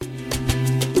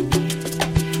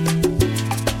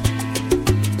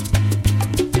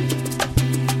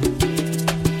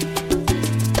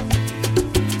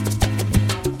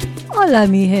Hola,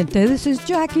 mi gente. This is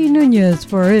Jackie Nunez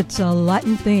for It's a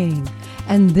Latin Thing.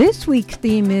 And this week's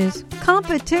theme is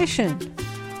competition.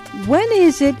 When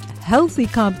is it healthy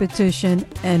competition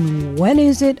and when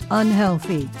is it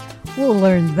unhealthy? We'll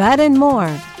learn that and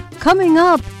more. Coming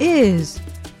up is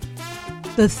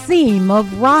the theme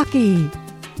of Rocky.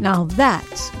 Now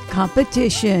that's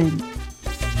competition.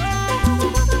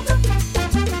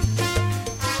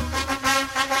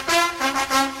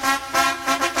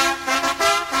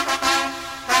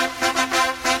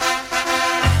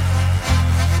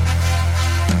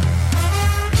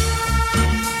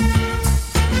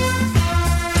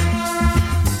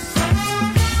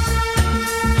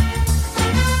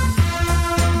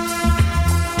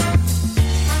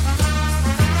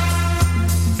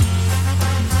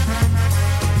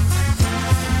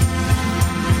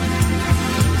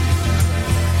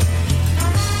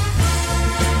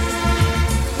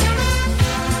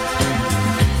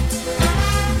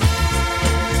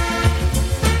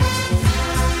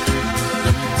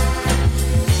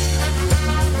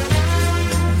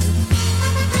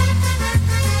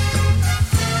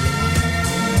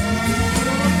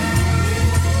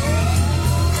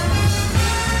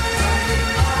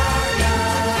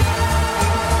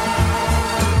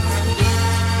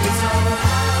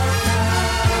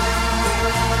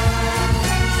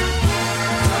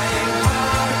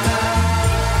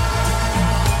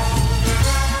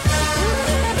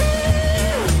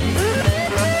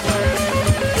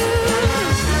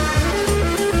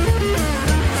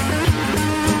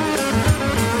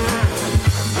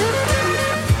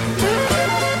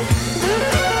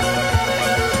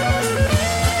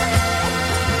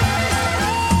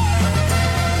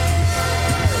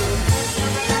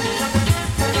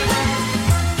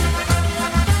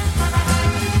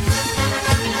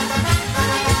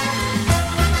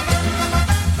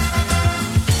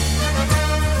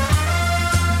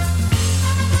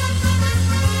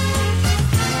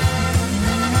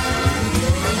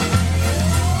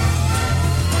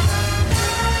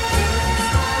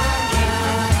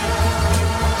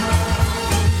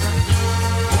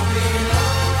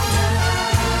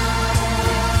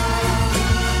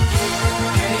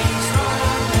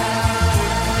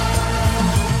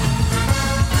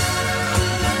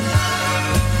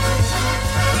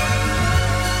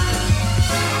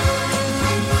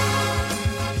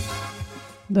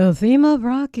 The theme of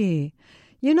Rocky.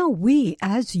 You know, we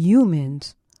as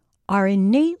humans are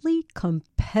innately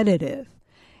competitive.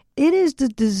 It is the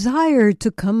desire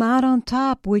to come out on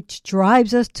top which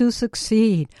drives us to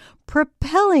succeed,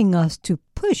 propelling us to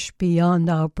push beyond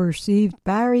our perceived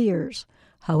barriers.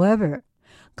 However,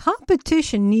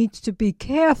 competition needs to be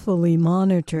carefully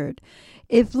monitored.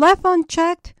 If left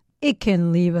unchecked, it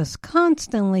can leave us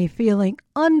constantly feeling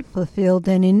unfulfilled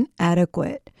and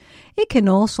inadequate. It can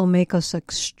also make us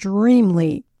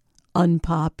extremely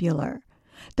unpopular.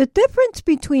 The difference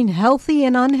between healthy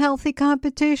and unhealthy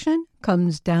competition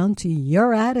comes down to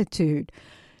your attitude.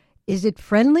 Is it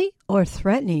friendly or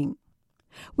threatening?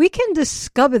 We can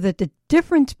discover that the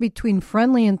difference between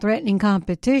friendly and threatening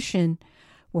competition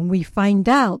when we find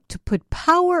out to put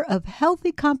power of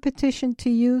healthy competition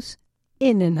to use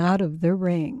in and out of the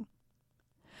ring.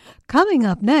 Coming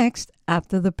up next,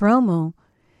 after the promo,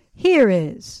 here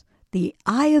is The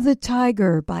Eye of the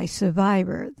Tiger by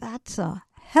Survivor. That's a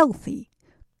healthy,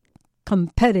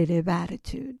 competitive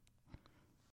attitude.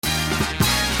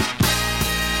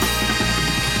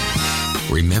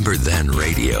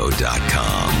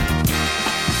 RememberThenRadio.com.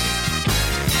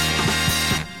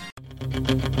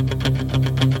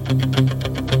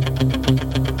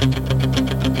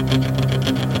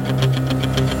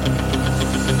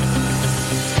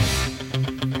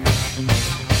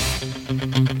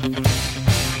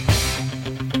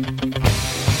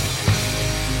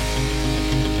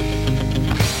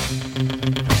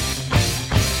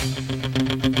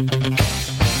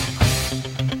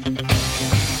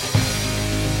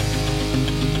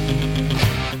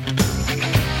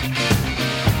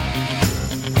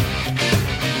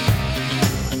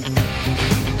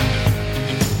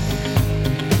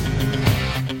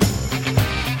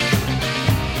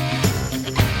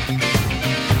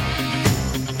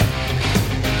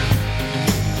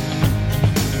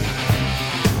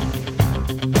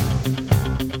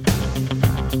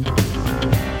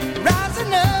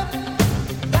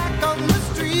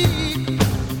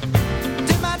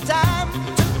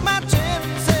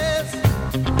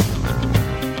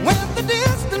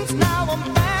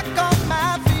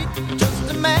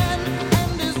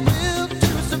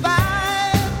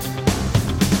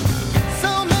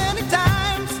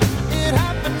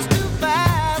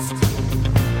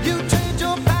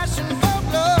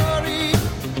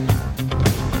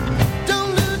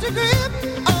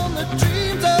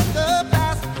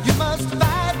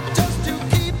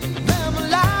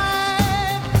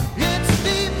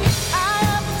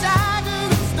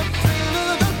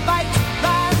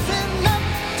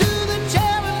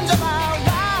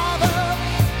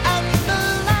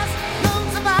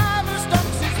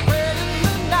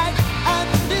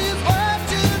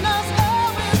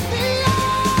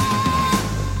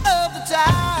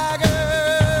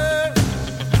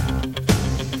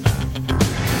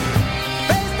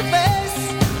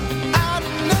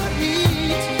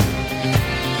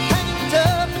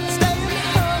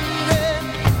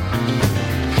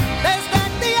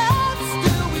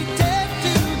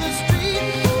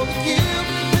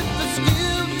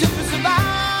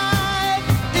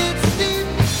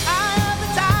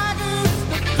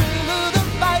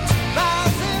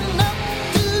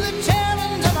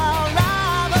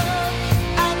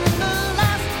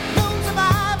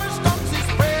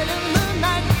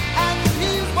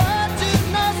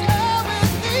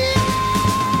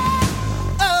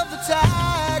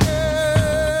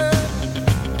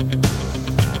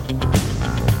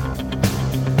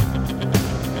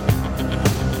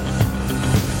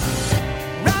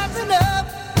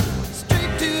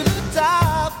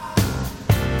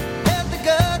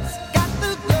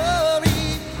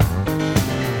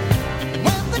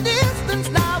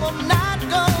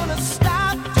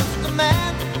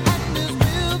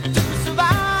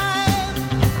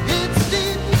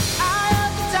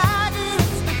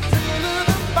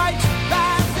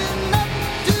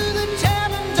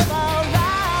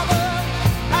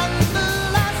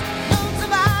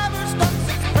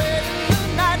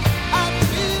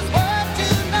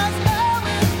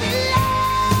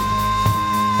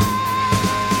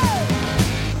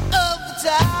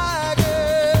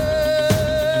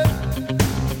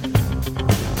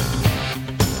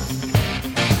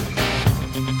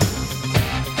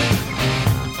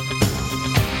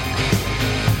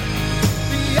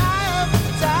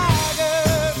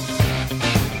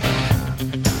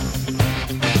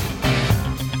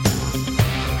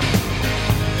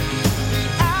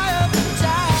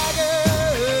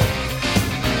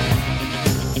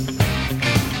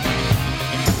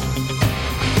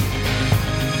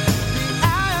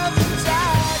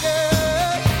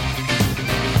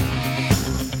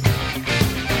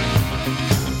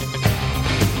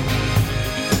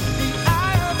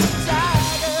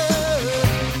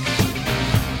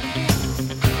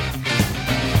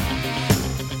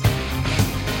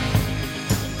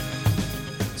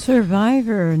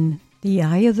 Survivor and the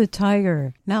eye of the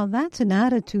tiger. Now that's an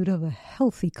attitude of a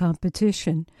healthy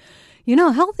competition. You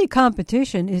know, healthy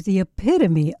competition is the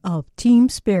epitome of team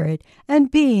spirit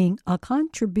and being a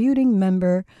contributing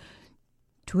member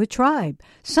to a tribe.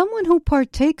 Someone who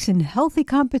partakes in healthy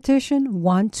competition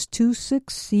wants to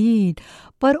succeed,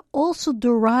 but also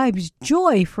derives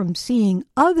joy from seeing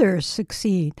others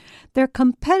succeed. Their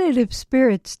competitive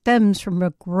spirit stems from a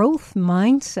growth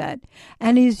mindset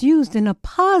and is used in a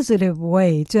positive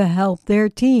way to help their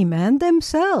team and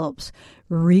themselves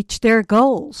reach their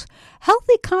goals.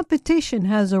 Healthy competition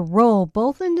has a role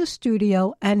both in the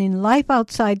studio and in life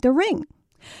outside the ring.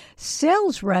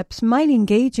 Sales reps might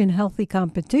engage in healthy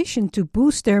competition to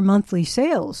boost their monthly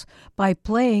sales by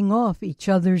playing off each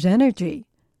other's energy.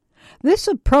 This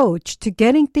approach to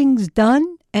getting things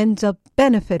done ends up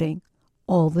benefiting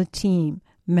all the team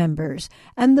members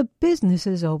and the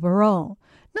businesses overall,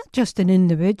 not just an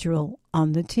individual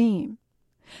on the team.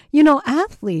 You know,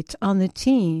 athletes on the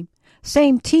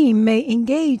same team may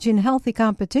engage in healthy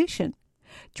competition,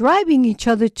 driving each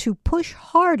other to push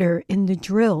harder in the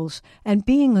drills and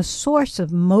being a source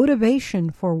of motivation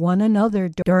for one another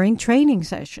during training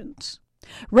sessions.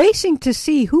 Racing to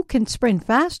see who can sprint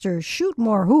faster, shoot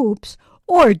more hoops,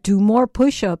 or do more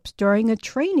push-ups during a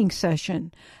training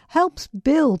session helps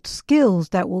build skills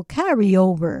that will carry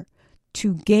over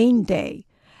to game day,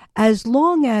 as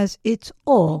long as it's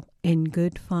all in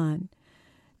good fun.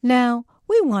 Now,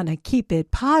 we want to keep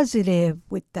it positive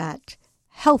with that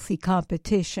healthy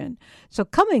competition. So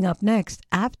coming up next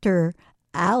after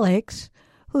Alex,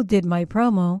 who did my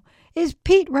promo, is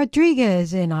Pete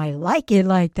Rodriguez, and I like it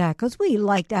like that because we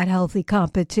like that healthy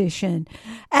competition.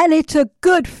 And it's a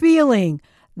good feeling.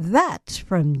 That's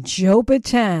from Joe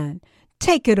Bataan.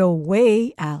 Take it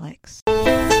away, Alex.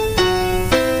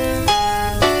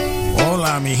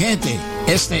 Hola, mi gente.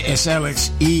 Este es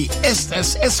Alex y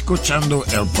estás escuchando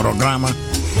el programa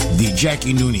de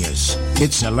Jackie Núñez.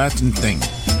 It's a Latin Thing.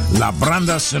 La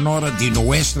banda sonora de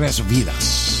nuestras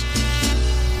vidas.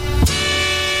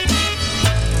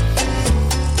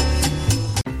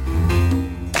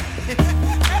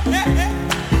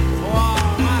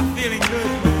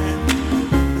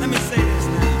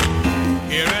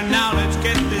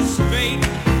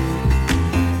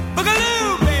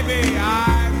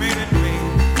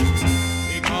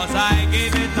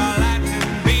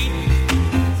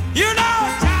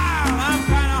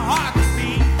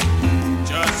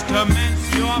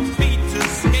 Commence your feet to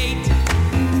skate.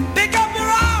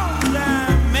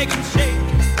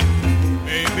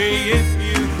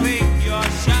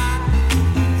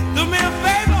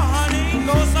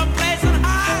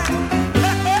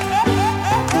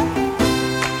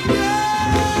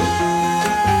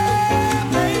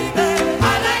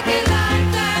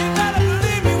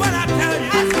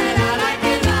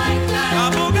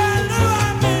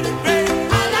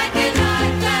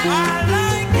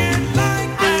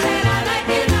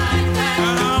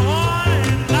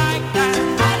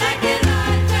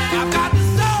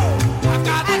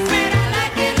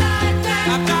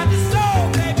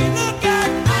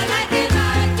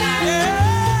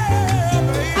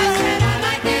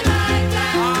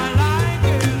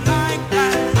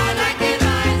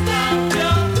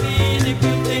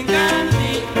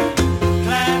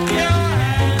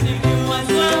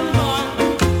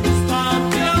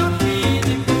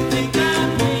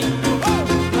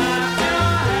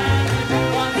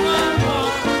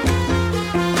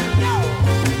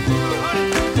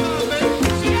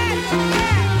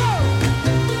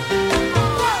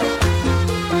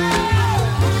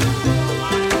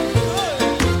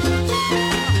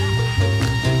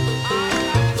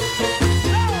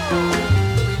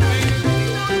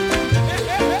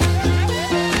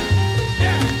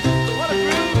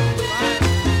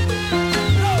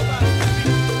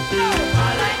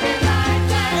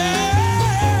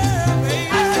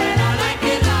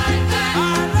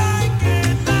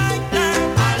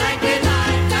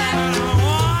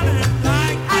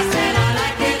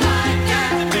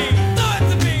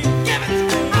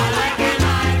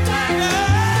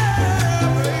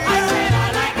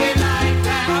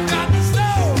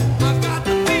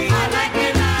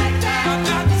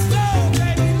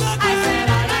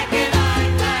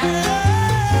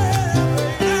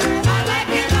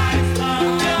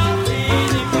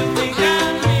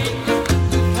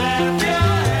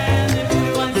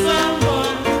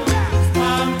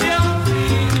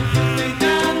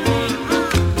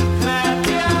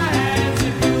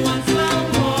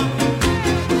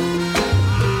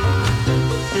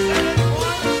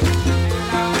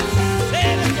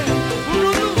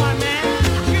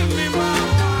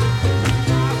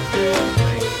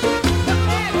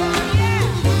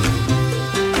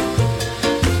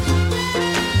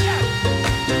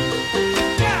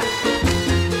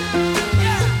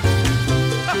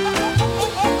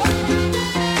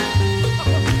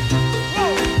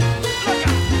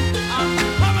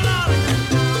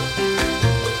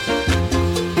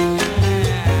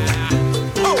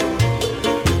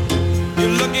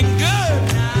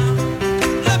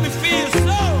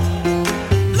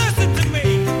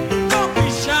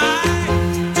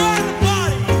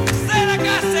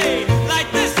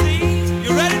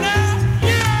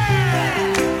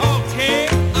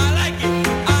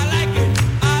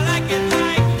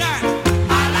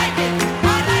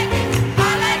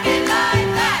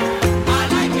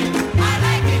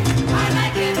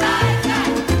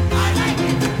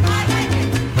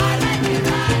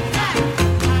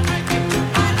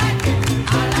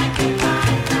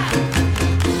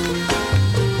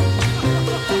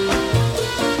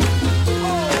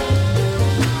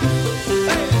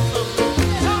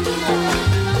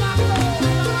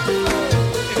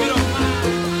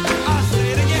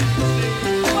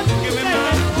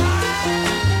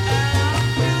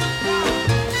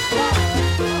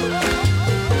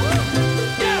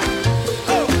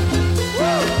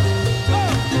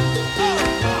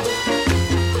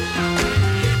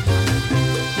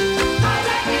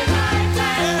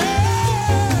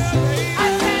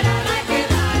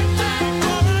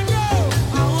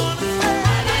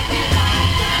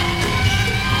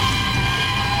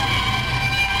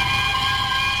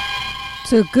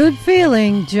 That's a good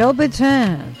feeling, Joe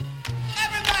Bataan.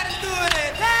 Everybody's doing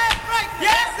it. That's right.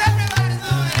 Yes, everybody's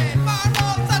doing it.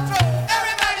 Marlboro, Central,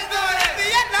 everybody's doing it.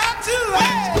 Vietnam too.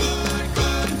 Hey.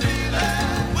 Good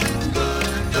feeling. It's good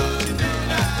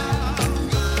feeling.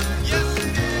 Yes,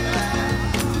 it is.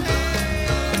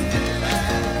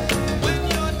 When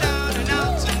you're down and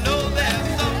out, to know there's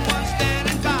someone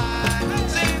standing by.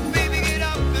 Say, baby, get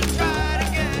up and try it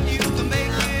again. You can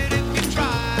make it if you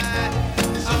try.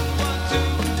 Someone to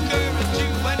encourage you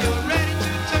when you're ready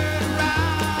to turn.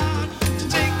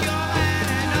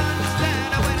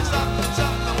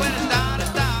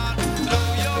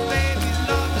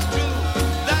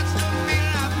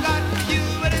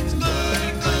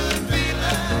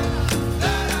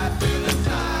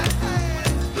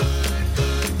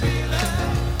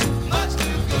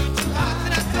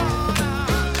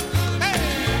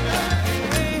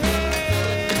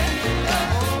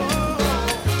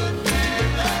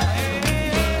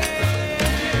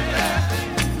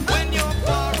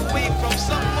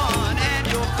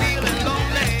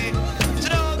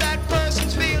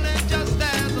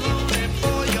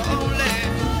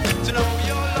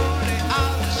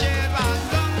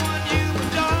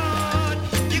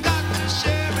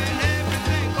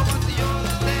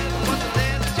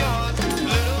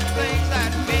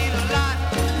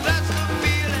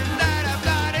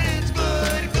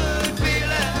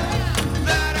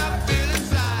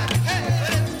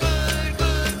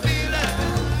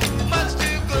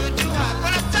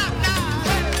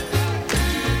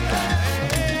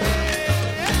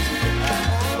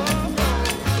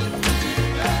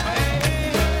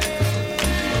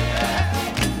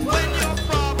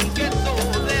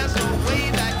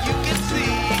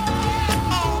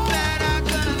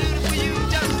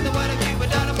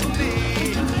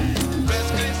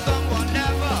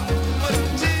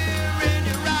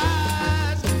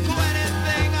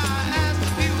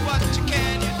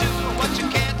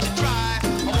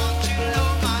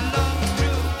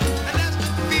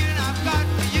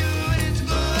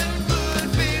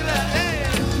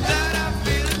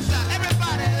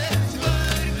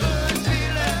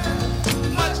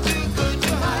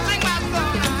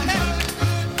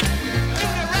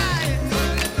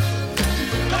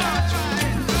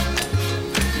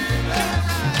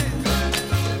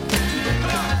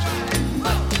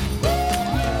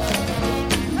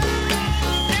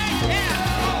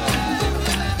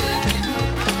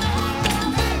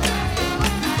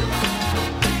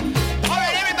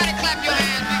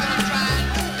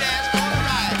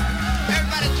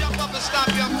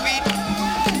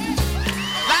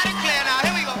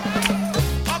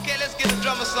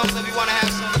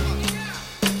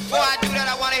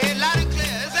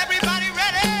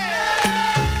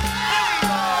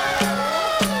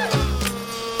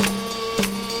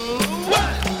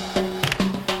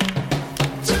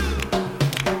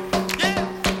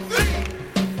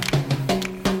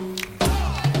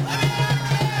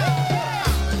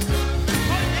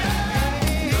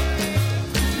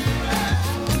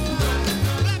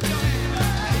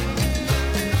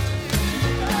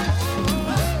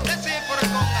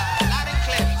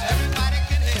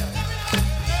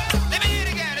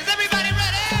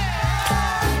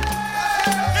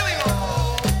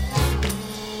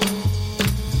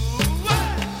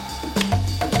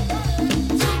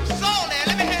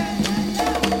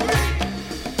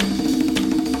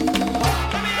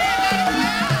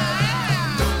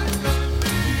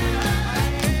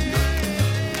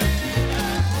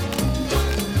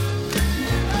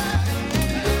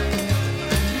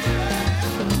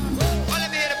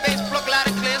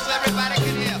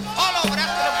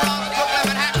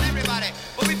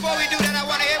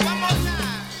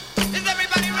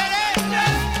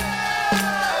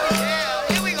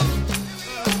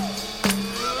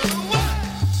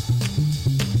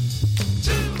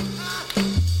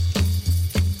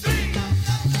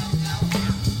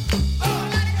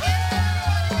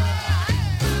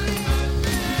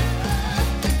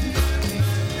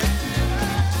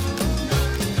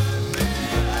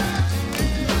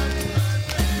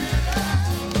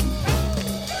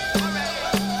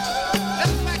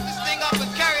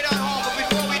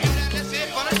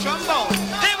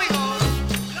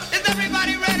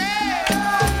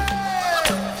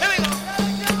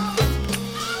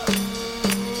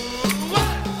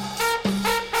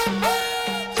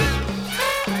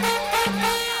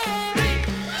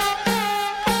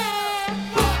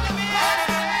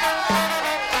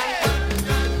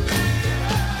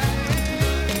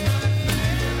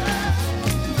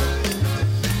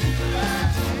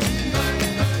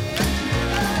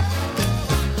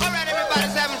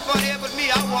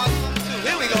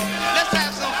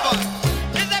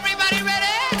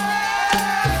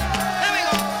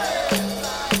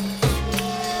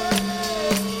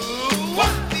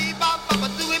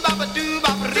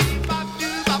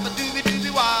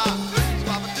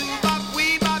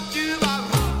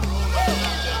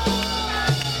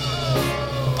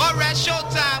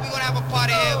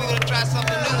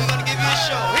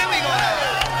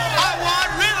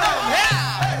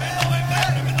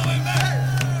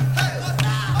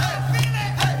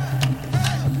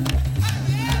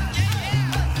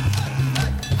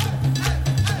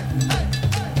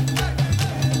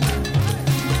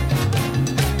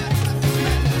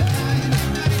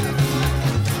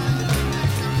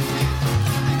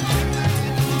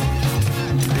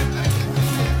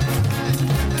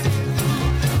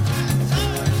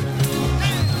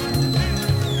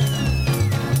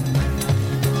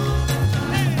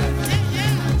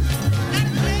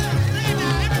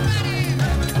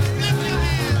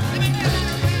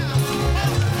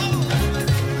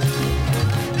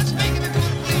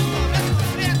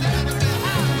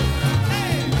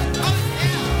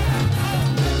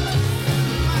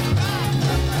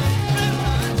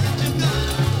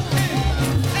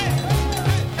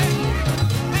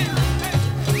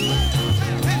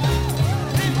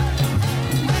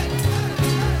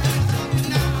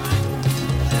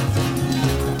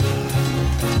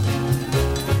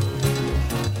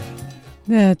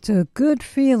 That's a good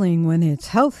feeling when it's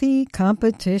healthy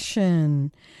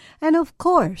competition. And of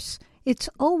course, it's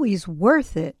always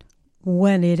worth it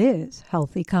when it is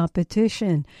healthy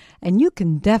competition. And you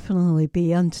can definitely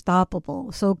be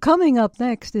unstoppable. So coming up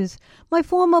next is my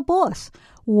former boss,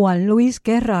 Juan Luis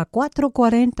Guerra,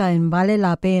 440 en Vale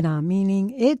la Pena,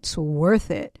 meaning it's worth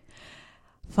it.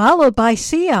 Followed by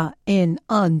Sia in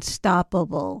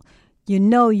Unstoppable. You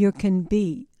know you can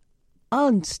be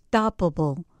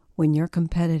unstoppable when you're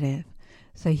competitive.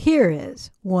 So here is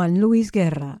Juan Luis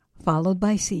Guerra, followed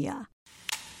by Sia.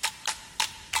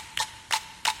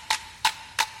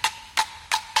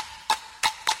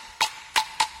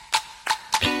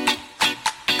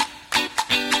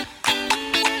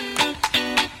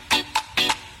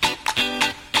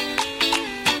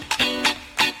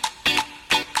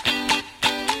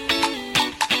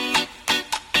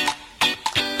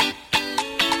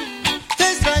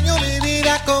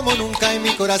 Como nunca en mi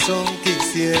corazón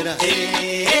quisiera.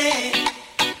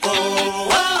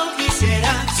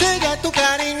 Quisiera. Sella tu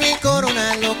cariño y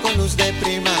coronarlo con luz de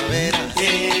primavera.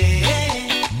 De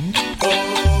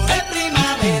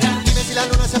primavera. Dime si la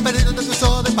luna se ha perdido entre tus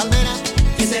ojos de palmera.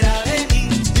 ¿Qué será de mí?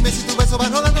 Dime si tu beso va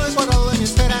rodando desbordado de mi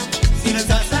esfera. Si no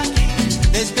estás aquí,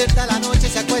 despierta la noche,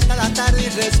 se acuesta la tarde y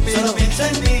respiro. Solo pienso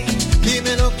en mí.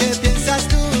 Dime lo que piensas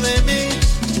tú de mí.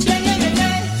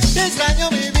 Te extraño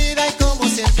mi vida y como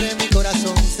siempre mi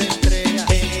corazón se entrega,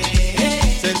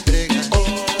 se entrega,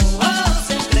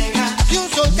 se entrega. Y un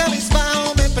sol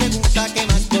cabizbajo me pregunta qué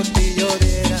más por ti yo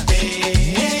diera,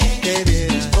 que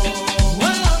diera,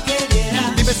 que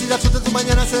diera. Dime si la luz de tu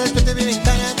mañana se despierta en mi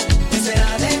ventana, ¿qué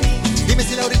será de mí? Dime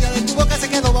si la orilla de tu boca se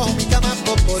quedó bajo mi cama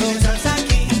por hoy. Estás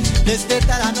aquí,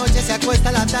 despierta la noche, se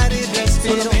acuesta la tarde y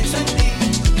respiro. Solo pienso en ti.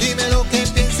 Dime lo que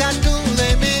piensas tú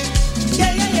de mí.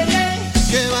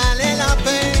 Que vale la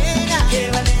pena,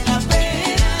 que vale la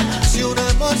pena. Si un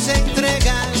amor se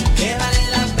entrega, que vale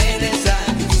la pena esa.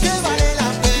 Que vale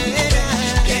la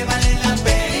pena, que vale la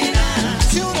pena.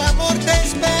 Si un amor te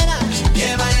espera,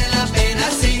 que vale la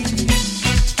pena sí.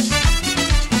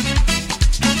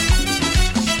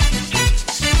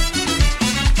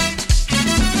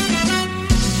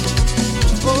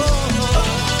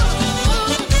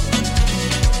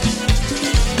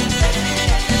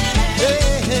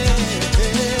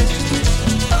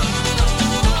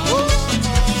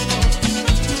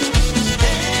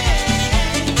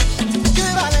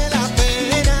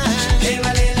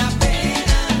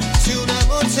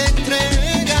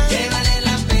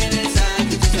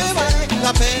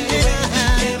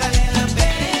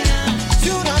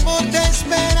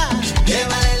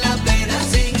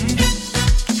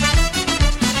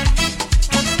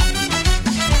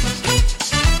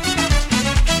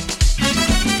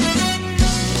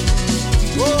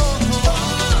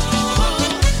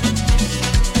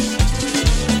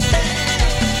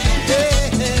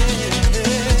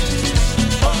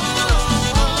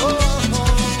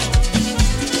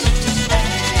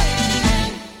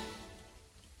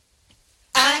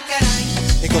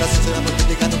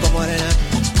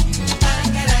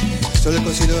 Solo el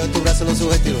concilio de tu brazo lo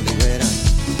sujeta y lo libera.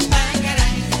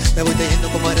 Me voy tejiendo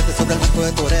como arete sobre el marco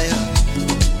de tu oreja.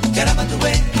 Caramba, tú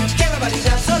ves que me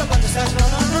valida solo cuando estás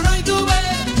no, y tú ves.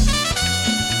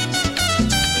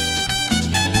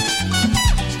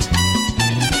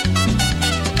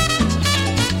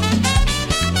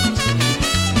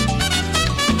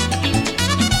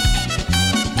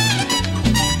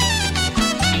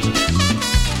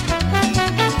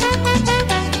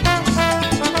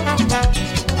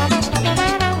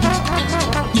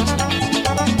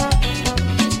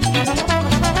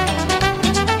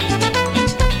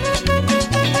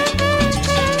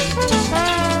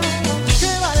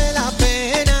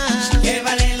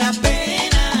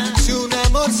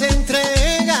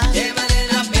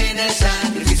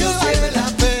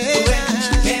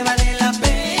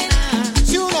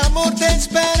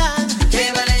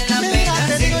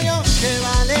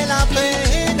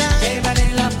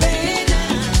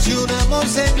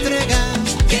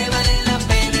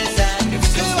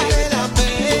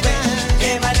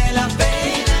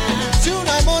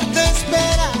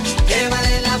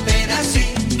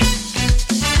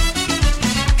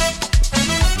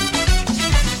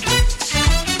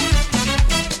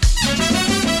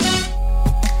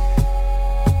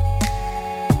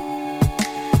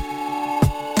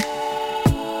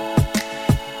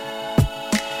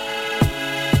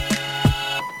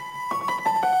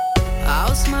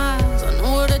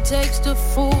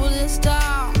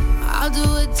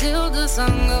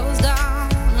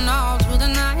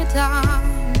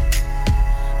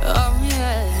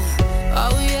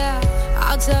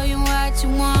 Tell you what you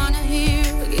wanna hear.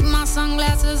 Keep my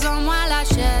sunglasses on while I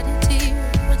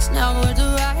now at the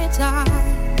right time.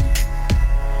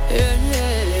 Yeah,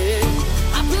 yeah.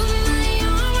 I put my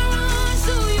arm around,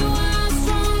 show you how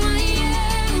strong I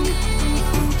am.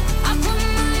 I put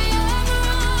my arm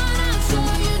around, I'll show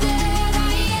you that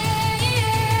I am.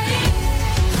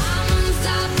 I'm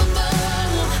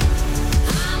unstoppable.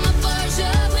 I'm a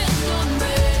Porsche with no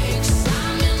brakes.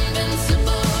 I'm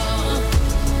invincible.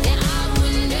 Yeah, I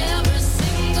win every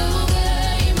single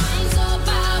game. I'm so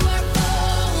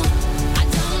powerful. I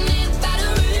don't need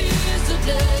batteries to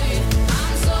play.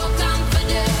 I'm so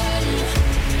confident.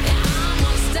 Yeah, I'm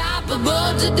unstoppable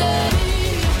today.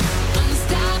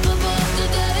 Unstoppable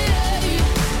today.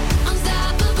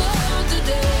 Unstoppable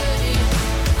today.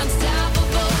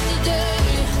 Unstoppable today.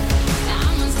 Yeah,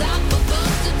 I'm unstoppable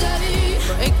today.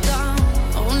 Break down,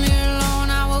 only alone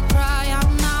I will cry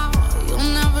out now.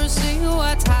 You'll never see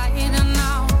what's hiding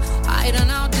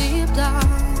out deep down.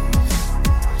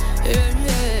 Yeah,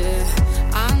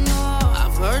 yeah. I know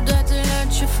I've heard that to let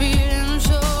your feelings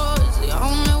show is the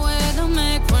only way to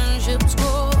make friendships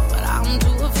grow, but I'm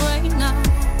too afraid now.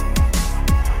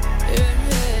 Yeah,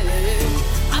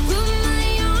 yeah. I put my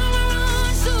arm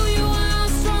around, show you how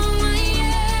strong I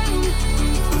am.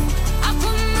 I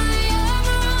put my arm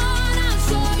around, I'll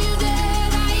show you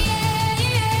that I am.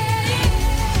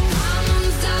 I'm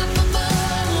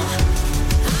unstoppable.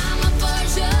 I'm a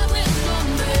Porsche with no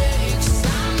brakes.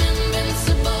 I'm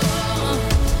invincible.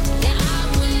 Yeah, I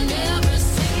win every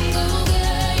single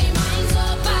game. I'm so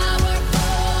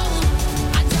powerful.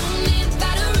 I don't need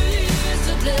batteries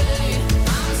to play.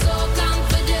 I'm so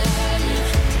confident.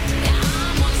 Yeah,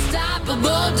 I'm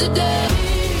unstoppable today.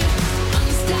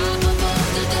 Unstoppable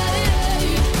today.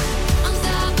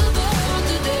 Unstoppable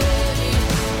today.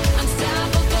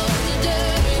 Unstoppable today.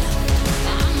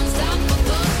 I'm unstoppable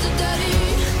today.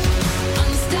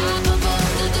 Unstoppable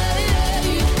today.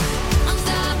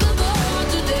 Unstoppable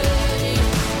today.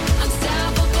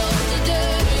 Unstoppable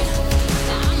today.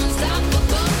 I'm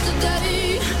unstoppable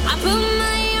today. I put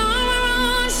my arm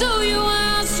around, show you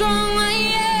how strong I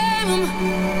am.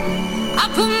 I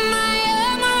put my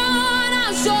arm around,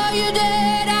 I'll show you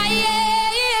that I am.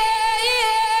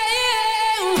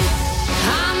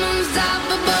 I'm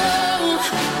unstoppable.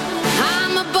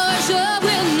 I'm a Porsche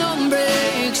with no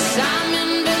brakes. I'm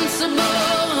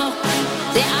invincible.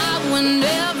 Yeah, I win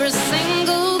every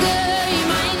single game.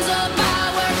 I'm so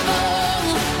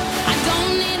powerful. I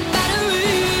don't need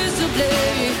batteries to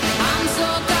play. I'm so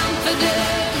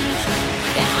confident.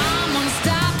 Yeah, I'm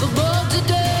unstoppable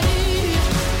today.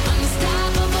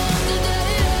 Unstoppable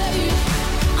today.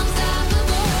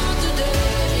 Unstoppable today.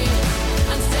 Unstoppable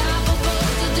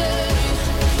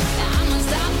today. Yeah, I'm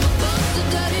unstoppable today.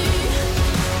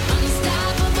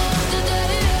 Unstoppable today.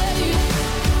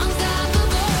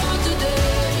 Unstoppable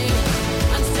today.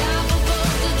 Unstoppable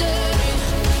today.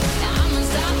 Yeah, I'm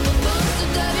unstoppable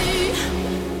today.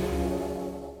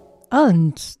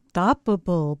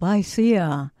 Unstoppable by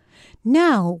Sia.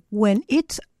 Now, when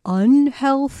it's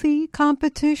unhealthy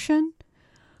competition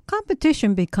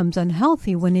becomes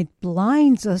unhealthy when it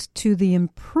blinds us to the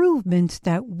improvements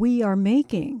that we are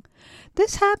making.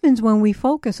 This happens when we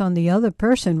focus on the other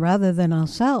person rather than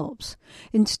ourselves.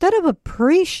 Instead of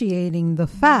appreciating the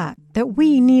fact that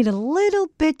we need a little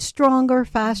bit stronger,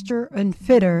 faster, and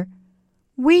fitter,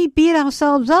 we beat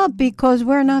ourselves up because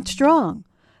we're not strong,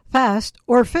 fast,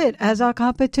 or fit as our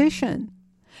competition.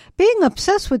 Being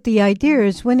obsessed with the idea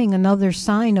is winning another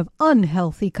sign of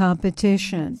unhealthy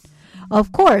competition.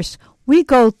 Of course, we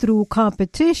go through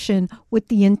competition with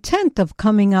the intent of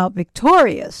coming out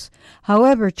victorious.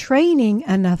 However, training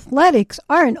and athletics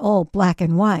aren't all black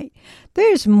and white.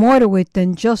 There's more to it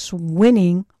than just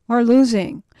winning or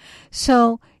losing.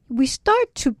 So we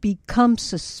start to become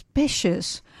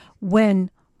suspicious when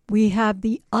we have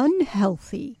the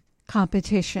unhealthy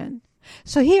competition.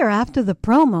 So here, after the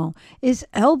promo, is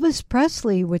Elvis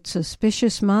Presley with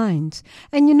Suspicious Minds.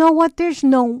 And you know what? There's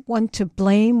no one to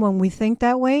blame when we think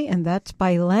that way, and that's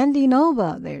by Landy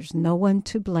Nova. There's no one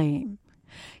to blame.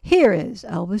 Here is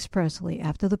Elvis Presley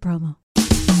after the promo.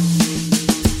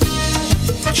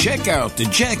 Check out the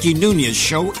Jackie Nunez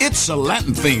Show, It's a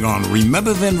Latin Thing on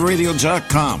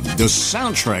RememberThenRadio.com, the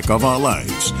soundtrack of our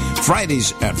lives.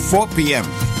 Fridays at 4 p.m.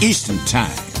 Eastern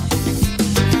Time.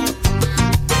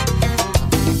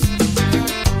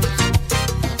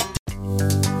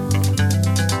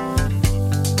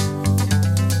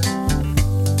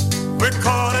 We're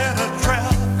caught in a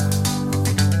trap.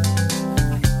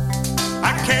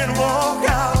 I can't walk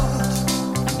out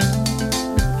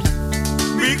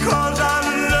because I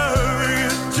love you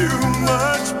too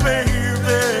much,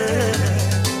 baby.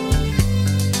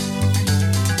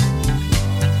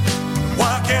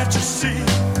 Why can't you see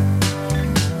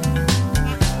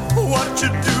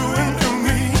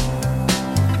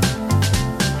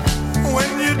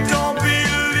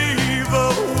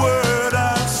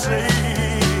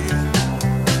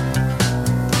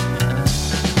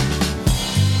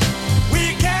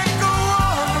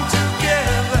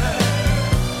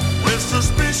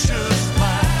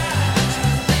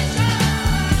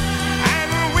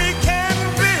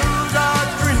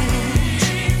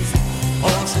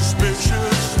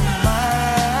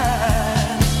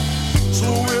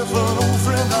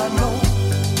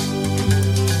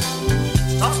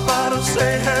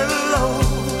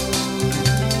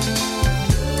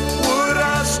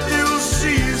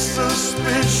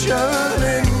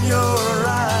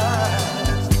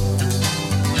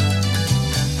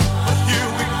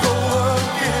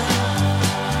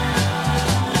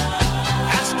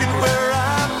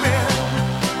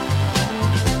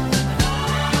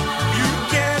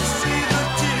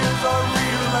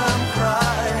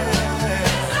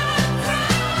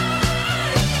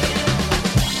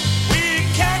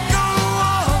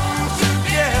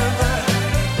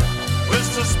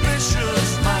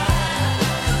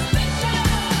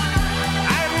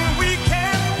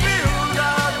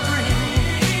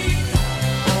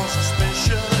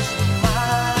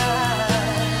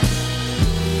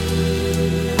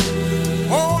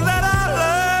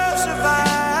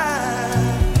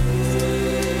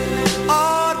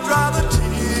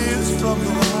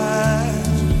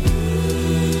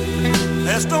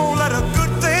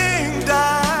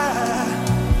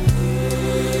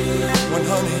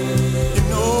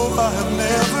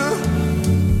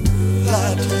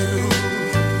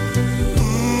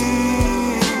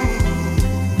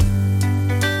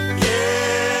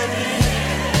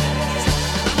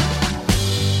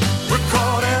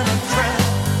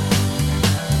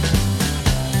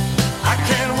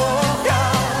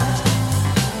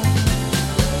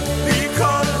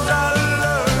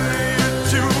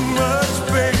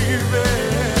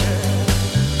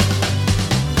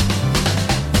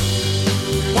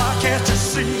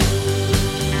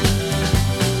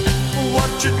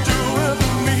you doing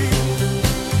to me?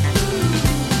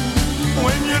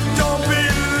 When you don't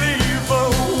believe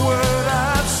a word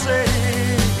I say,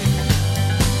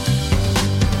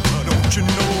 don't you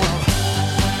know I'm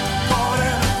caught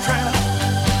in a trap?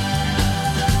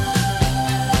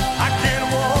 I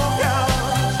can't walk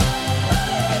out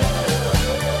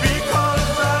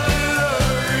because I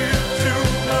love you too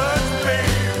much,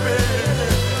 baby.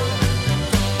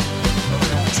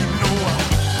 Don't you know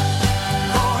I'm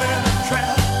caught in a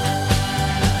trap?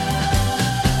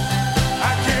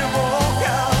 I can't walk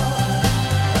out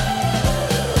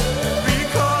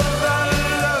because I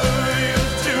love you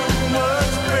too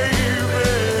much, baby.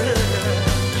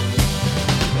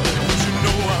 Don't you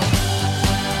know I'm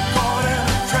caught in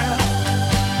a trap?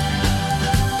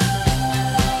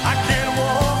 I can't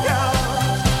walk out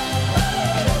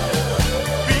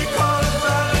because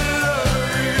I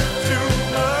love you too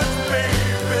much,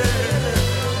 baby.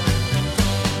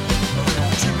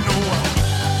 Don't you know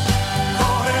I'm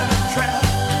caught in a trap?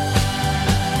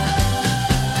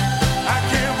 I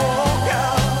can't walk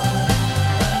out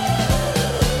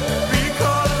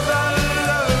because I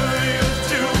love you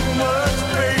too much,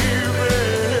 baby.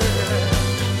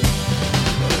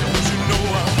 Don't you know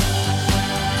I'm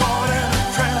caught in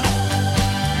a trap?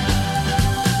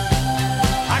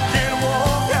 I can't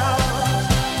walk out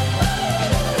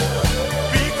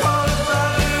because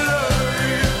I love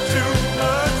you too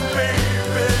much,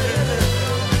 baby.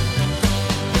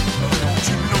 Don't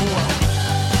you know I'm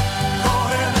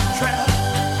caught in a trap?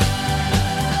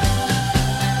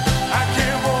 I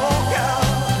can't walk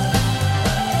out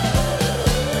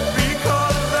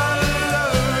because I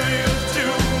love you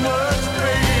too much,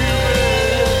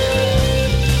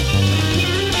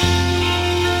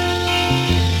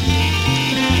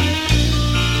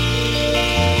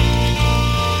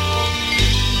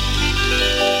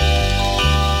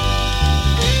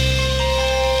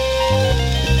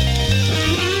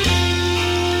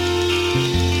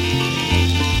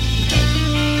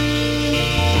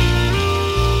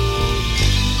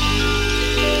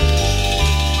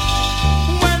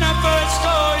 When I first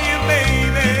saw you,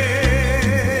 baby,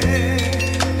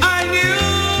 I knew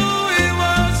it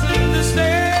wasn't the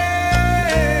same.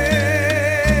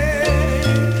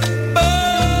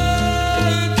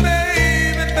 But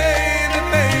baby,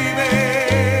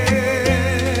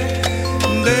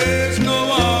 there's no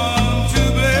one to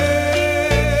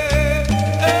blame.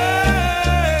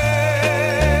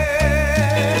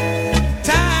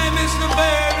 Time is the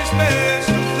very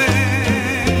special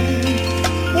thing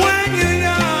when you're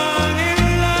young in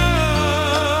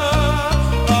love.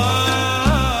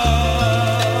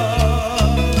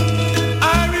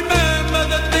 I remember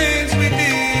the things we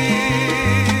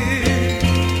did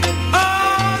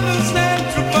on the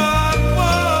Central Park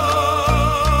Wall.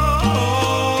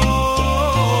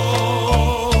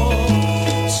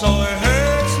 So it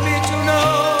hurts me to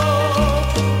know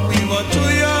we were too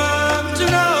young to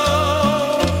know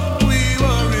we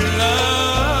were in love.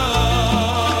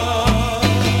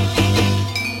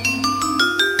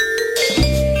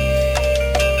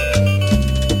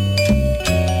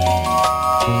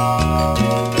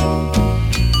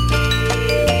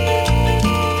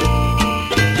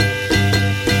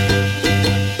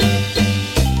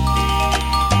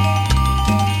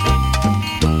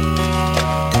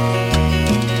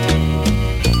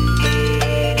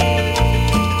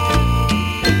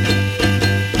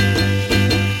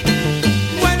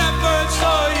 When I first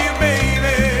saw you,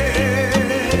 baby,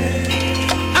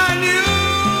 I knew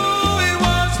it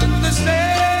wasn't the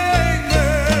same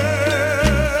girl.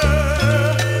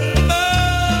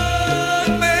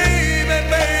 But baby,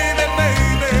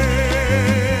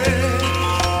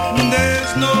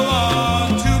 there's no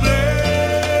one to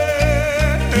blame.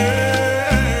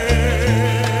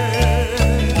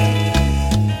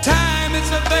 Time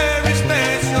is a very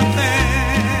special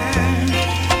thing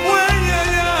when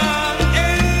you're young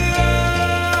in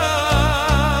love.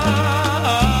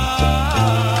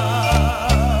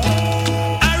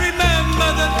 I remember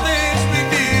the things we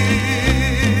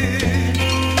did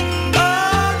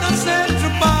on the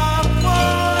Central Park Wall.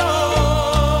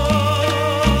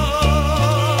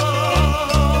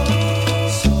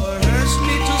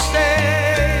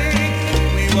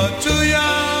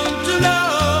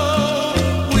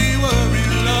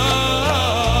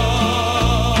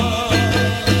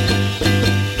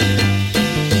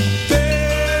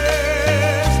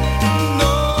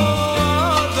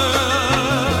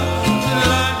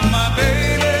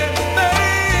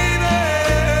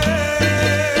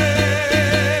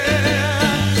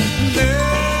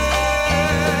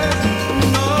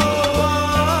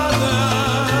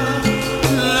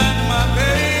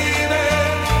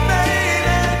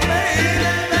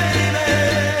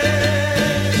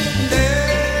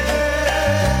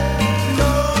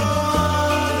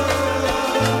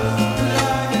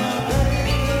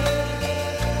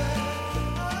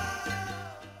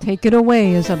 Take it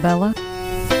away, Isabella.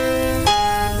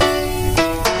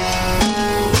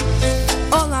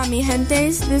 Hola, mi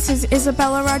gentes. This is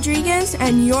Isabella Rodriguez,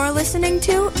 and you're listening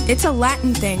to It's a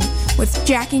Latin Thing with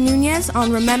Jackie Nunez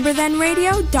on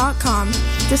RememberThenRadio.com,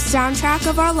 the soundtrack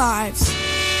of our lives.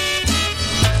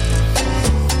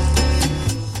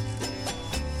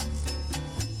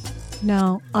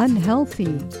 Now,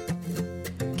 unhealthy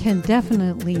can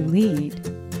definitely lead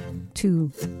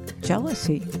to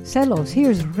jealousy. Celos.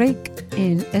 Here's Rick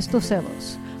in Estos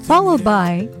Celos. Followed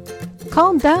by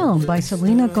Calm Down by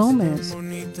Selena Gomez.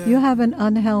 You have an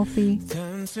unhealthy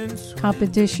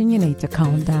competition, you need to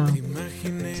calm down.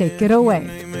 Take it away.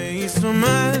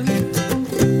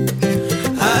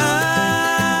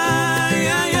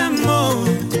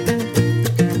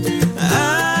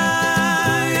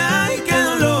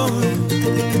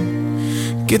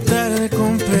 Qué tarde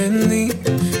comprendí,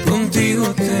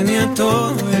 contigo tenía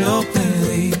todo y lo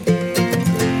perdí.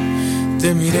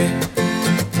 Te miré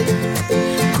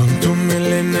con tu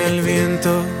melena al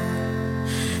viento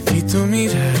y tu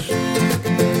mirar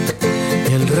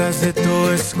y el ras de tu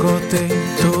escote,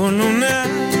 tu lunar.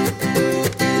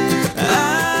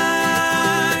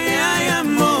 Ay, ay,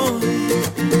 amor.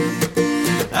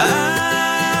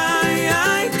 Ay,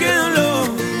 ay, qué dolor.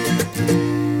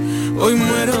 Hoy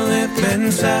muero de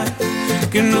pensar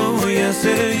que no voy a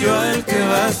ser yo el que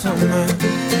vas a amar.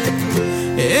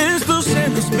 Estos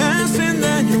celos me hacen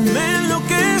daño, me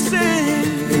enloquecen.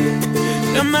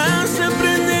 Jamás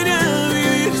aprenderé a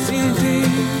vivir sin ti.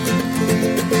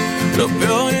 Lo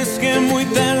peor es que muy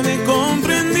tarde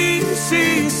comprendí,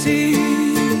 sí, sí.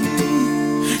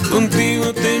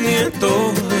 Contigo tenía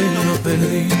todo y lo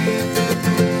perdí.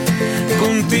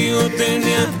 Contigo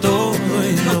tenía todo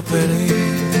y lo perdí.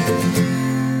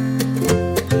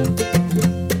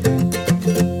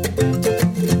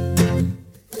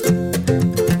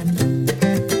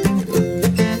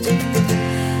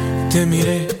 Te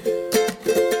miré,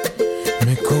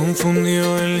 me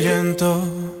confundió el llanto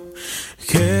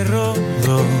que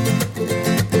rodó.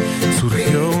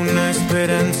 Surgió una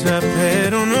esperanza,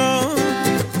 pero no.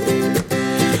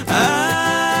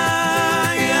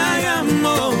 Ay, ay,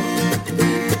 amor.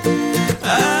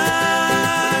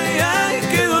 Ay, ay,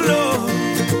 qué dolor.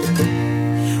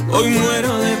 Hoy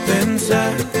muero de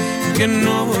pensar que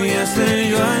no voy a ser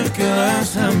yo al que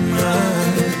vas a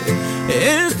amar.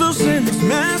 Estos celos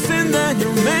me hacen daño,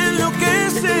 me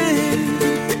enloquecen.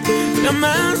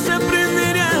 Jamás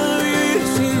aprenderé a vivir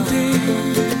sin ti.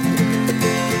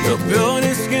 Lo peor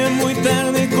es que muy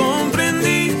tarde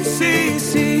comprendí, sí,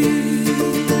 sí.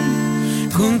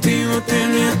 Contigo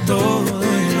tenía todo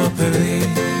y lo perdí.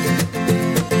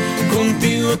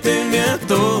 Contigo tenía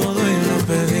todo y lo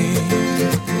perdí.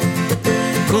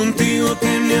 Contigo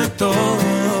tenía todo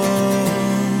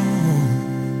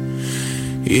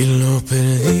y lo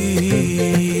perdí.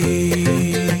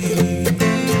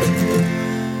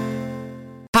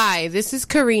 Hi, this is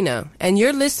Karina, and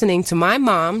you're listening to my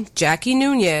mom, Jackie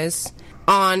Nunez,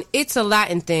 on It's a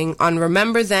Latin Thing on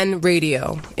Remember Then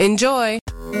Radio. Enjoy!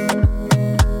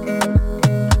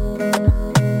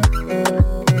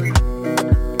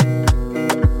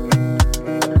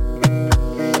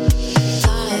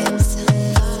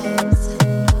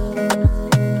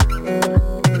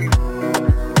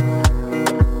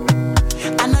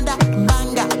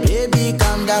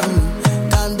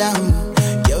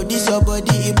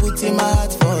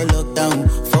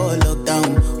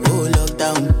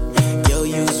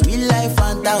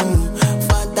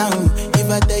 If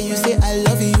I tell you say I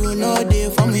love you,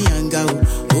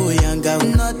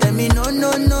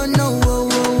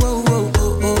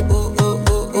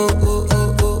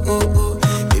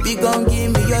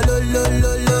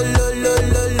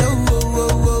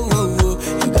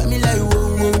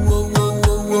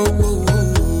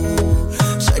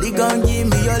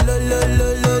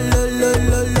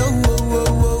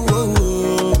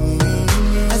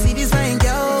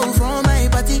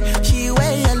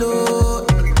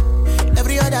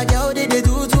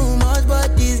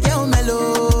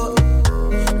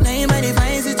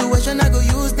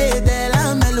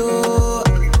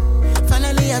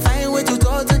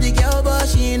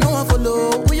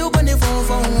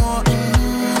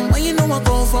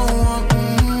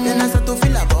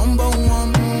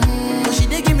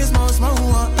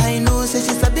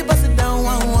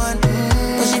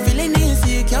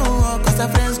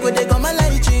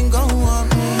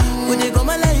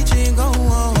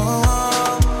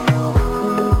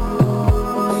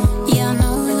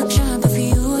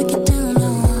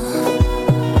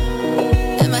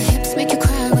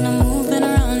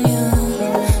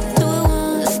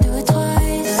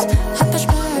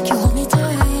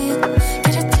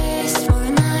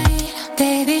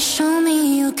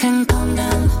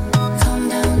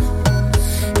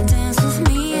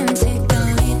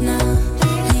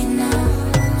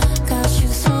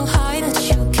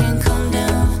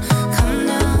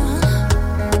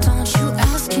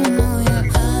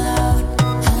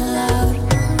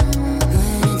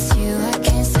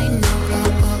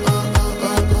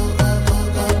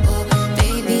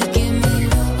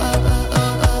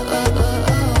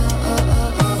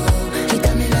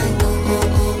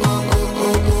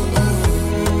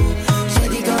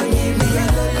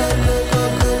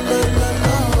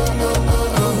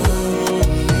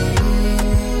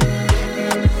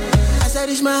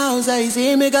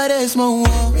 rest more.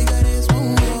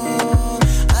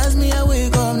 As me I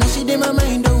wake up, now she did my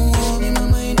mind don't walk.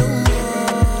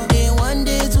 Then one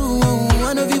day two,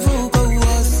 one of you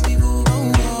focus.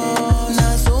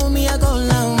 Now so me I go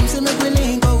down, say me we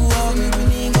link go walk.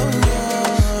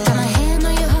 Got my hand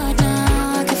on your heart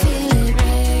now, I can feel it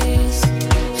race.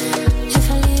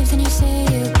 If I leave, then you say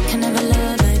you can never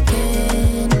love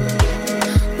again.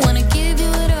 Wanna give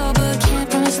you it all, but can't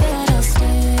promise that I'll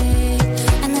stay.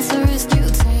 And that's the risk you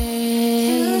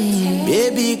take.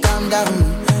 Baby, calm down.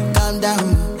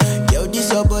 Yo,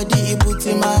 this your body, it puts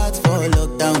in my heart for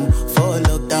lockdown, oh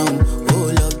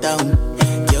lockdown.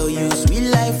 Yo, you sweet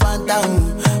life,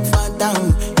 phantom.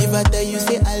 If I tell you,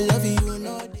 say I love you, you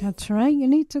know. That's right. You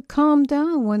need to calm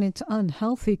down when it's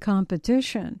unhealthy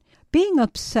competition. Being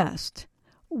obsessed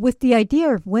with the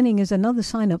idea of winning is another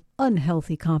sign of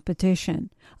unhealthy competition.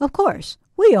 Of course,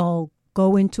 we all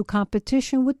go into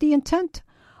competition with the intent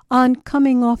on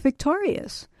coming off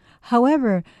victorious.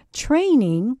 However,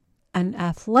 training and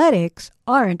athletics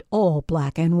aren't all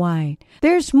black and white.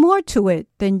 There's more to it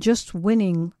than just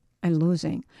winning and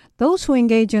losing. Those who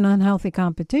engage in unhealthy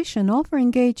competition often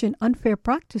engage in unfair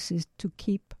practices to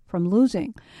keep from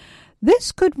losing.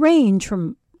 This could range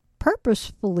from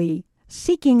purposefully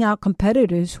seeking out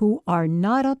competitors who are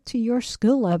not up to your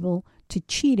skill level to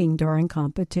cheating during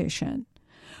competition.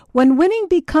 When winning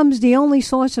becomes the only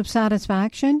source of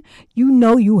satisfaction, you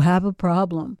know you have a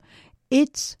problem.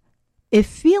 If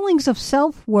feelings of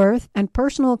self-worth and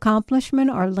personal accomplishment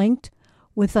are linked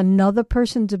with another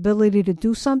person's ability to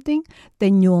do something,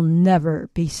 then you'll never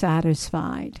be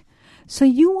satisfied. So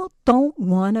you don't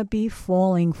want to be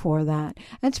falling for that.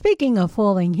 And speaking of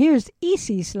falling, here's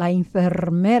Isis la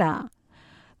enfermera,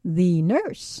 the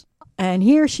nurse. And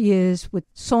here she is with a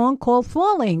song called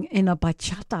Falling in a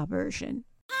bachata version.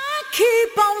 I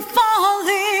keep on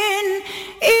falling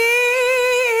in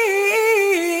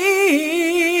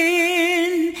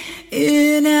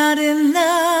out in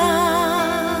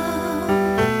love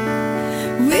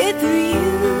with you.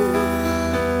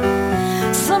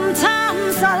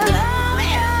 Sometimes I love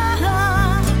you,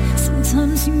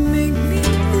 sometimes you make me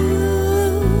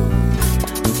blue.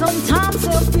 Sometimes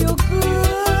I feel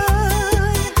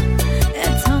good,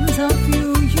 at times I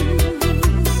feel used.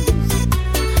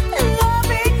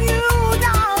 Loving you,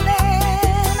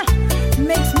 darling,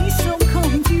 makes me so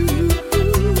confused.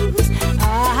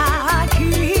 I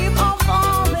keep on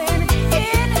falling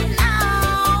in and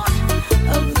out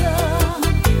of love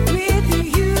with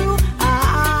you.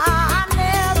 I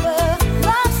never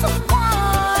loved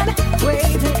someone the way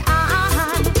that I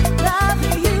love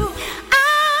you.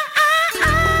 I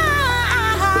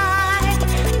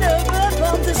never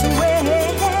felt this way.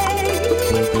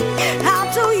 How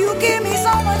do you give me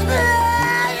so much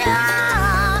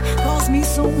pleasure? Cause me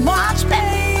so much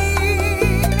pain.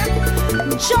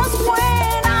 Just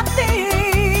when I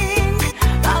think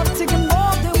I've taken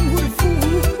more than would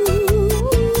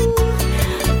fool,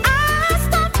 I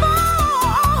start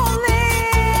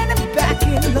falling back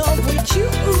in love with you.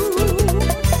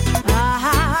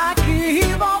 I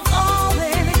keep on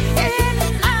falling in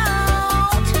and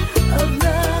out of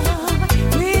love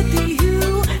with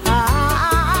you.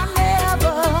 I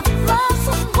never loved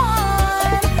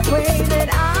someone the way that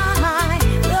I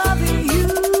love you.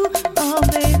 Oh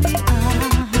baby,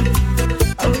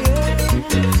 oh yeah,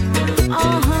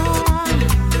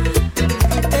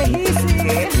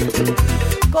 Easy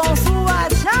con su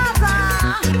bachata.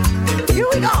 Here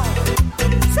we go.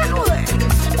 Sacude.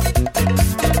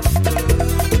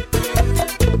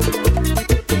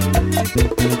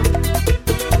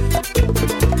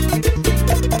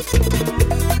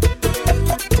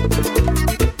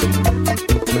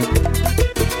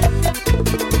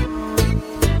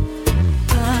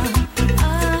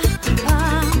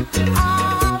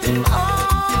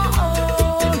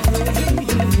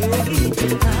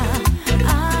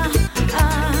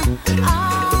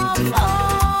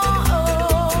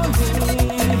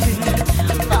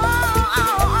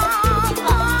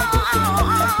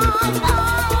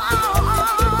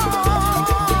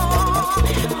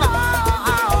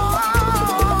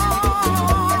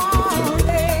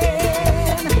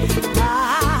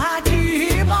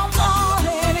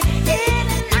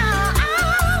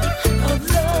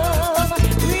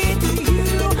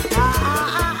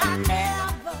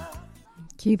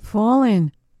 Keep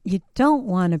falling. You don't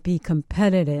want to be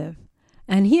competitive.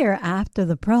 And here, after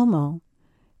the promo,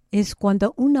 is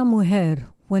cuando una mujer,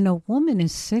 when a woman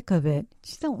is sick of it,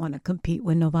 she don't want to compete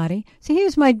with nobody. So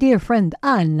here's my dear friend,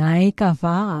 Anaika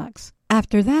Fox.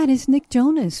 After that is Nick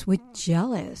Jonas with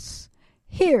Jealous.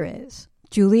 Here is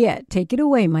Juliet. Take it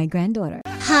away, my granddaughter.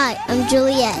 Hi, I'm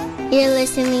Juliet. You're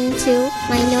listening to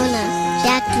my Nona,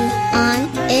 Jackie, on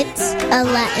It's a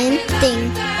Latin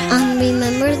Thing on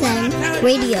Remember Then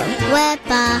Radio.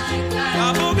 Wepa.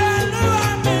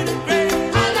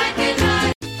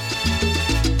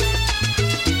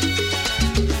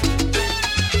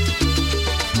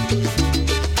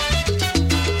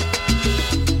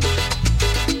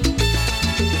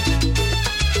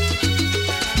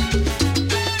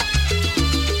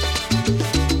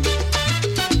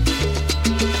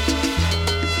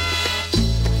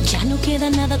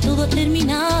 Nada, todo ha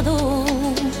terminado.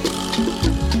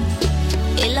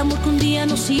 El amor que un día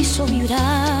nos hizo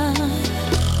vibrar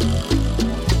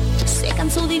se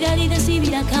cansó de ir y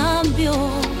recibir a cambio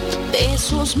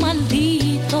besos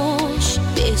malditos,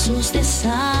 besos de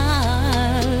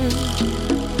sal.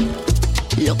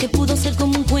 Lo que pudo ser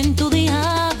como un cuento de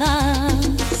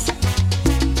hadas,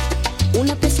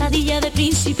 una pesadilla de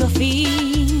principio a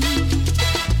fin.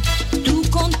 Tú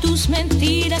con tus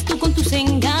mentiras, tú con tus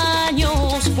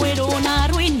engaños fueron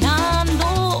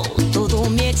arruinando todo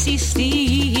mi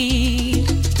existir.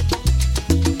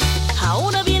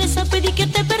 Ahora vienes a pedir que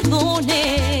te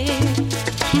perdone,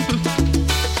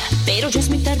 pero ya es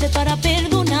muy tarde para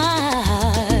perdonar.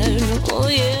 Oh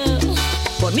yeah.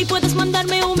 Por mí puedes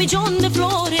mandarme 1,000,000 de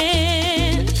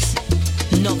flores,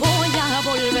 no voy a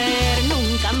volver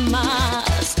nunca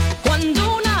más.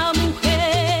 Cuando una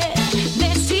mujer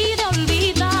decide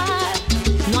olvidar,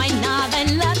 no hay nada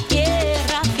en la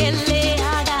tierra que le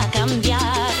haga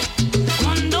cambiar.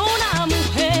 Cuando una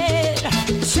mujer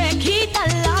se quita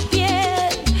la piel,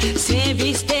 se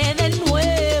viste de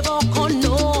nuevo con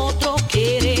otro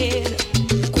querer.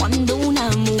 Cuando una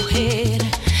mujer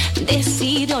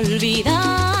decide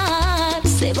olvidar,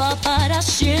 se va para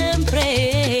siempre,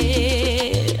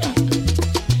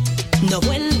 no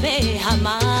vuelve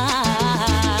jamás.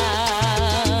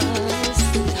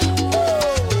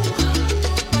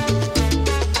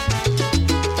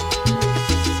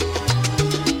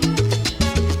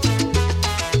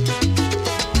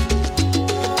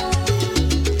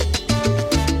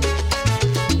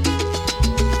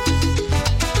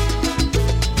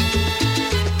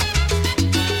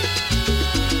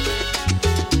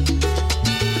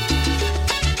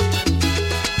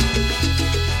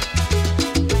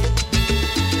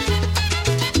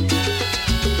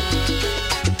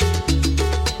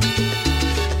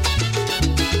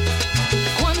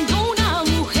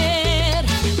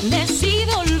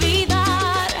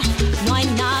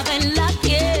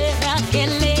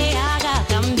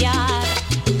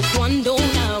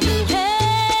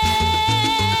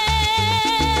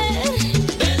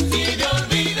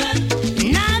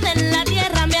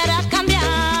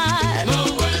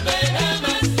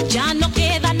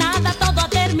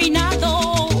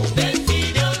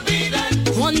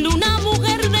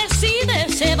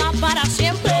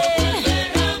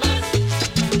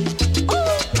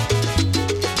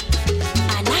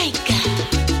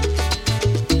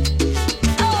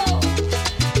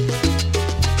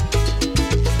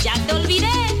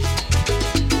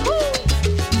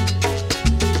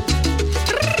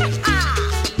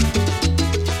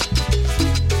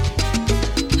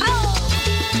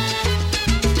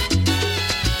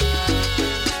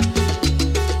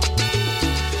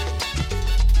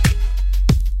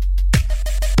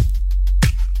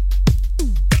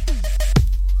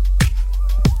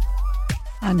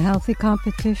 Unhealthy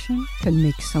competition can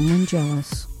make someone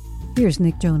jealous. Here's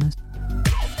Nick Jonas.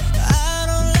 I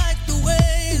don't like the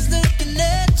way he's looking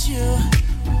at you.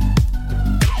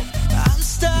 I'm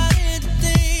starting to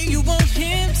think you want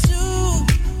him too.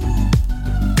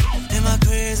 Am I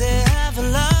crazy? Have I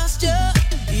lost you?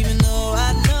 Even though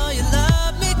I know you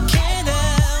love me, can't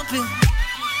help it.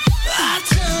 I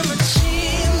turn my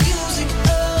chin music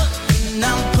up and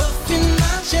I'm puffing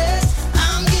my chest.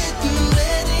 I'm getting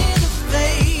red in the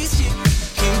face. You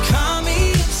can call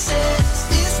me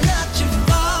obsessed. It's not your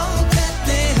fault that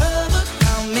they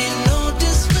overcome me. No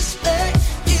disrespect.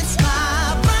 It's my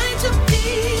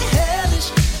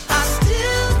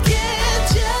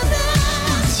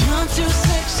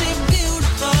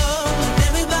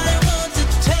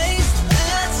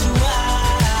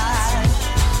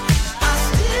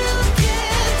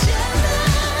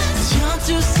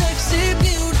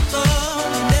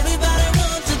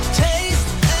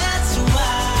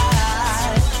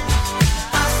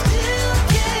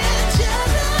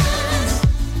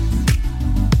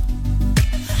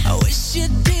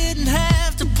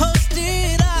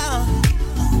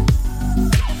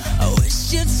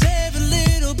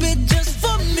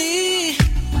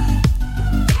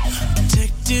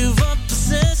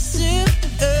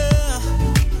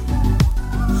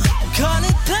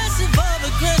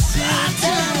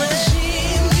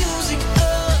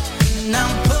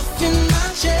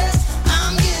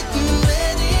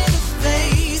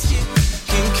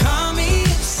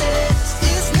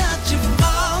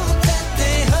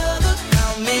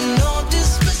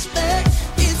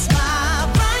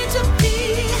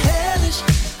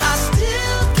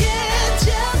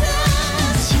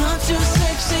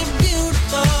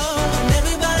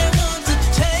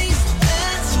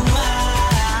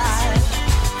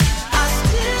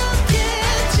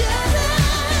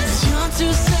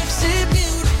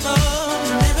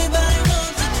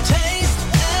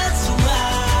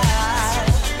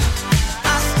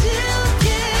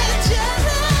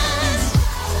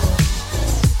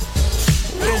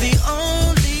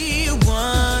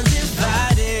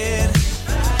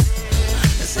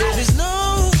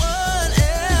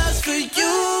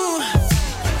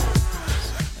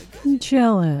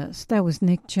Jealous. That was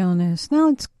Nick Jonas. Now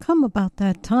it's come about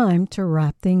that time to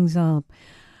wrap things up.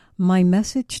 My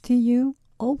message to you,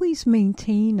 always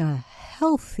maintain a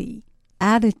healthy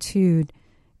attitude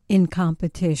in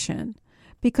competition,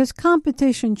 because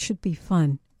competition should be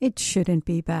fun. It shouldn't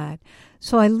be bad.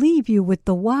 So I leave you with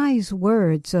the wise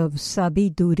words of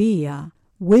Sabiduría,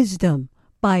 wisdom,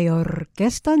 by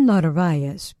Orquesta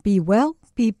Narváez. Be well,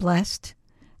 be blessed,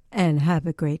 and have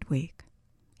a great week.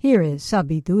 Here is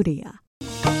Sabiduría.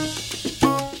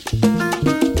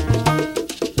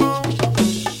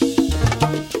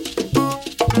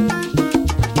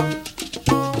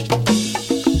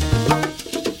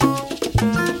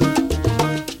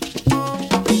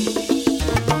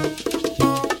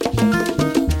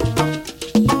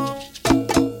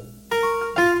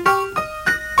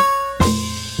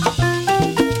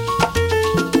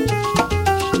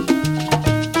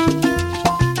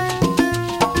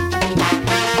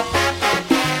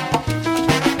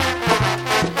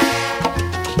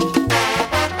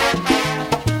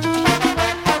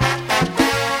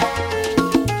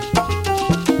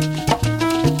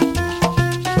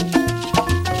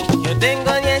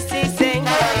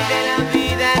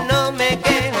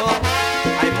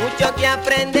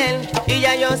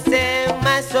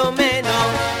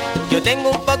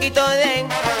 Tengo un poquito de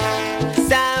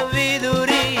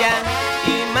sabiduría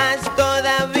y más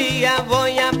todavía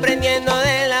voy aprendiendo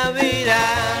de la vida.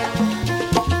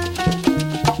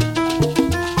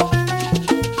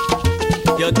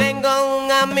 Yo tengo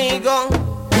un amigo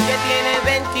que tiene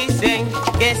 26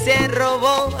 que se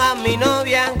robó a mi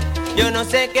novia. Yo no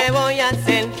sé qué voy a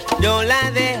hacer, yo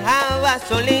la dejaba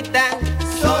solita,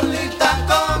 solita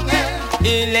con él,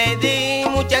 y le di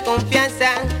mucha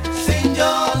confianza sin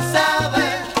yo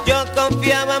saber. Yo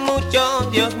confiaba mucho,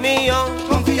 Dios mío,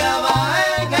 confiaba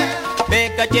en él.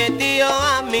 Me cacheteó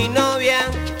a mi novia,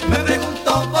 me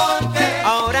preguntó por qué.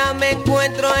 Ahora me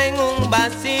encuentro en un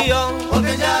vacío,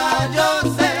 porque ya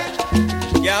yo sé.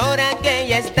 Y ahora que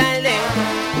ya es tarde,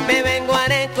 me vengo a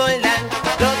recordar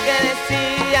lo que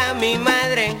decía mi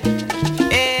madre.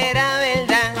 Era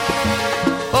verdad.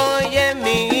 Oye,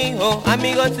 mi hijo,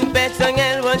 amigos, un peso en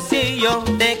el bolsillo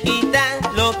te quitan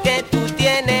lo que tú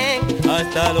tienes,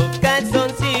 hasta los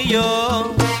calzoncillos.